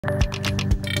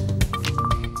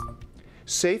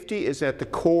Safety is at the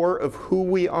core of who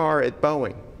we are at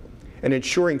Boeing, and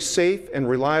ensuring safe and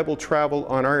reliable travel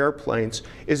on our airplanes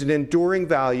is an enduring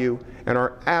value and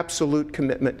our absolute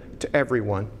commitment to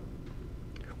everyone.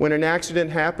 When an accident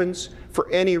happens,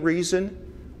 for any reason,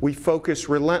 we focus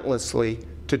relentlessly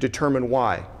to determine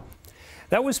why.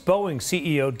 That was Boeing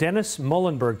CEO Dennis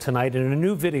Muilenburg tonight in a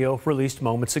new video released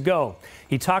moments ago.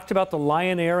 He talked about the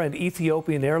Lion Air and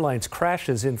Ethiopian Airlines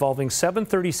crashes involving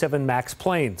 737 MAX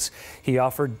planes. He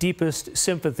offered deepest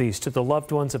sympathies to the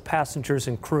loved ones of passengers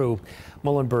and crew.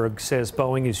 Muilenburg says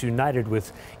Boeing is united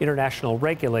with international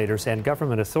regulators and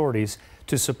government authorities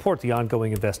to support the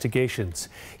ongoing investigations.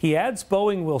 He adds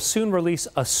Boeing will soon release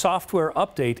a software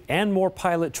update and more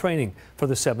pilot training for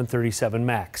the 737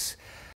 MAX.